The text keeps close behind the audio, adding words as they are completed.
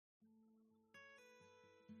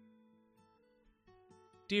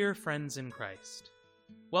Dear friends in Christ,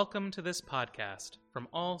 welcome to this podcast from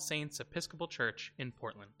All Saints Episcopal Church in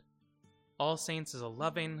Portland. All Saints is a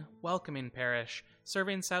loving, welcoming parish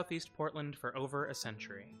serving Southeast Portland for over a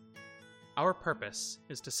century. Our purpose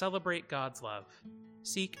is to celebrate God's love,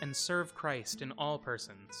 seek and serve Christ in all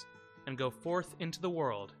persons, and go forth into the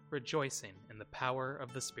world rejoicing in the power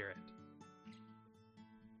of the Spirit.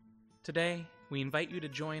 Today, we invite you to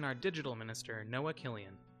join our digital minister, Noah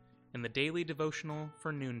Kilian, in the daily devotional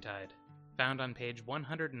for Noontide, found on page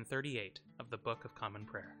 138 of the Book of Common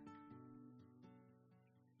Prayer.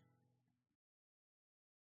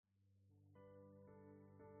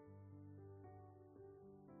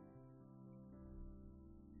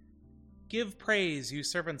 Give praise, you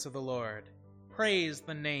servants of the Lord. Praise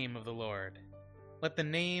the name of the Lord. Let the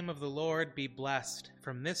name of the Lord be blessed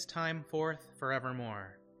from this time forth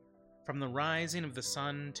forevermore. From the rising of the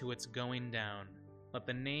sun to its going down, let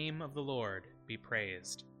the name of the Lord be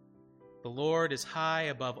praised. The Lord is high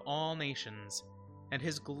above all nations, and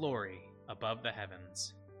his glory above the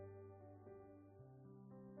heavens.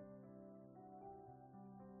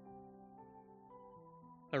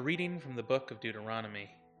 A reading from the book of Deuteronomy.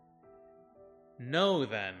 Know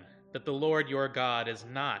then that the Lord your God is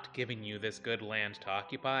not giving you this good land to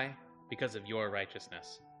occupy because of your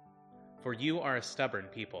righteousness, for you are a stubborn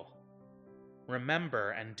people.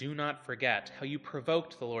 Remember and do not forget how you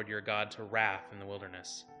provoked the Lord your God to wrath in the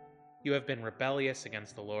wilderness. You have been rebellious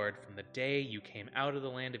against the Lord from the day you came out of the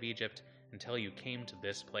land of Egypt until you came to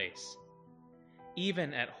this place.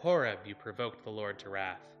 Even at Horeb you provoked the Lord to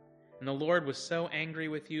wrath, and the Lord was so angry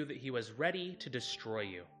with you that he was ready to destroy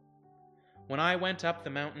you. When I went up the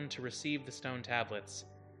mountain to receive the stone tablets,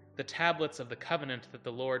 the tablets of the covenant that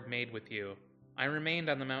the Lord made with you, I remained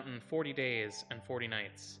on the mountain 40 days and 40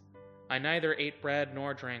 nights. I neither ate bread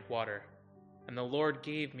nor drank water, and the Lord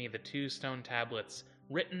gave me the 2 stone tablets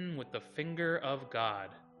written with the finger of God.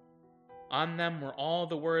 On them were all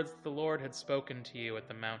the words that the Lord had spoken to you at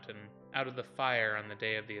the mountain out of the fire on the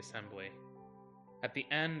day of the assembly. At the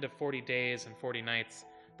end of 40 days and 40 nights,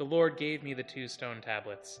 the Lord gave me the 2 stone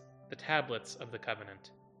tablets, the tablets of the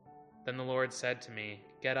covenant. Then the Lord said to me,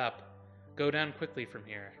 "Get up, go down quickly from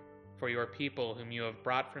here, for your people whom you have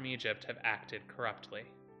brought from Egypt have acted corruptly.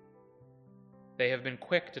 They have been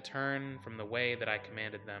quick to turn from the way that I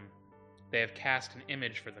commanded them. They have cast an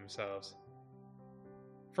image for themselves.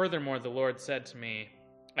 Furthermore, the Lord said to me,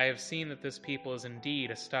 I have seen that this people is indeed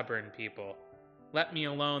a stubborn people. Let me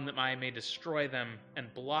alone that I may destroy them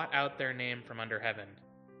and blot out their name from under heaven.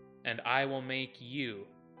 And I will make you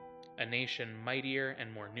a nation mightier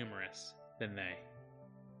and more numerous than they."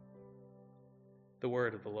 The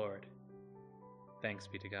word of the Lord. Thanks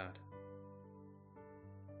be to God.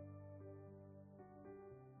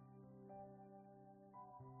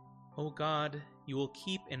 O God, you will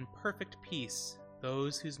keep in perfect peace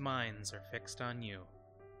those whose minds are fixed on you.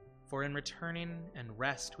 For in returning and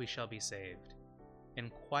rest we shall be saved. In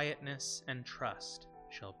quietness and trust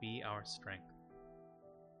shall be our strength.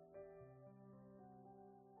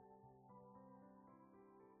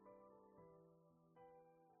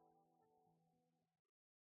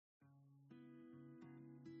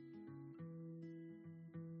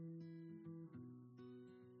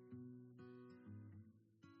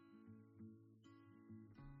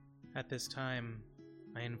 At this time,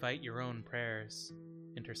 I invite your own prayers,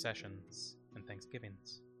 intercessions, and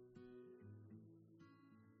thanksgivings.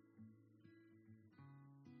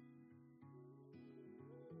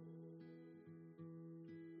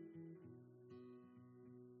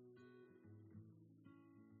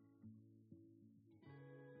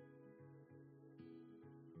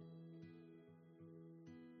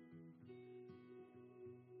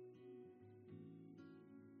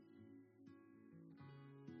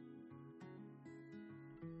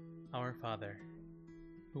 Our Father,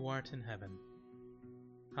 who art in heaven,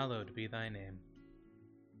 hallowed be thy name.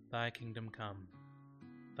 Thy kingdom come,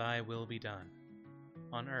 thy will be done,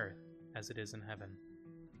 on earth as it is in heaven.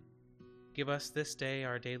 Give us this day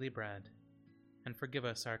our daily bread, and forgive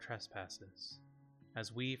us our trespasses,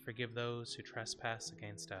 as we forgive those who trespass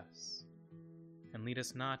against us. And lead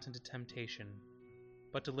us not into temptation,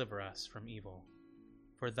 but deliver us from evil.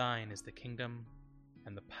 For thine is the kingdom,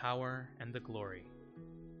 and the power, and the glory,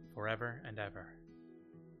 forever and ever.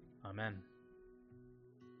 Amen.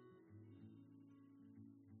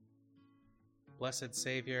 Blessed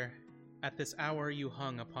Savior, at this hour you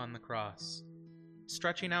hung upon the cross,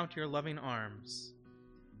 stretching out your loving arms.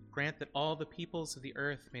 Grant that all the peoples of the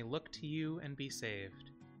earth may look to you and be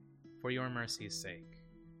saved, for your mercy's sake.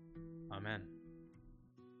 Amen.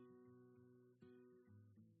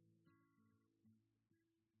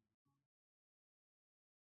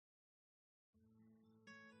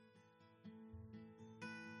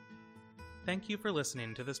 Thank you for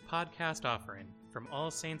listening to this podcast offering from All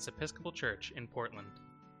Saints Episcopal Church in Portland.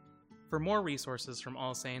 For more resources from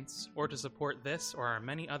All Saints, or to support this or our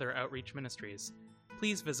many other outreach ministries,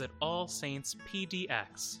 please visit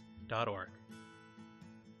allsaintspdx.org.